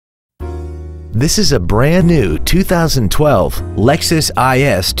This is a brand new 2012 Lexus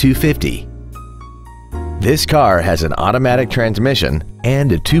IS 250. This car has an automatic transmission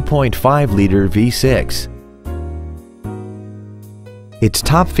and a 2.5-liter V6. Its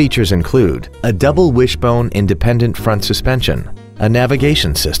top features include a double wishbone independent front suspension, a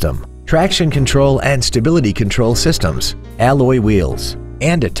navigation system, traction control and stability control systems, alloy wheels,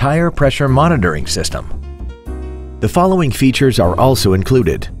 and a tire pressure monitoring system. The following features are also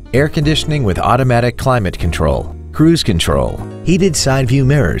included: air conditioning with automatic climate control, cruise control, heated side view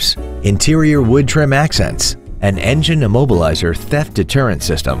mirrors, interior wood trim accents, an engine immobilizer theft deterrent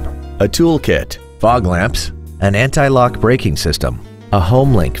system, a toolkit, fog lamps, an anti-lock braking system, a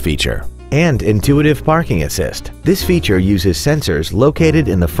home link feature, and intuitive parking assist. This feature uses sensors located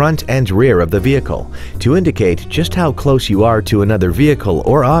in the front and rear of the vehicle to indicate just how close you are to another vehicle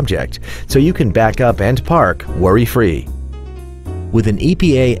or object, so you can back up and park worry-free. With an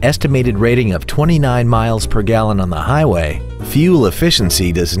EPA estimated rating of 29 miles per gallon on the highway, fuel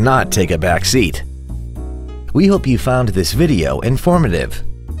efficiency does not take a back seat. We hope you found this video informative.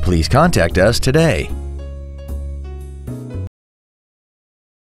 Please contact us today.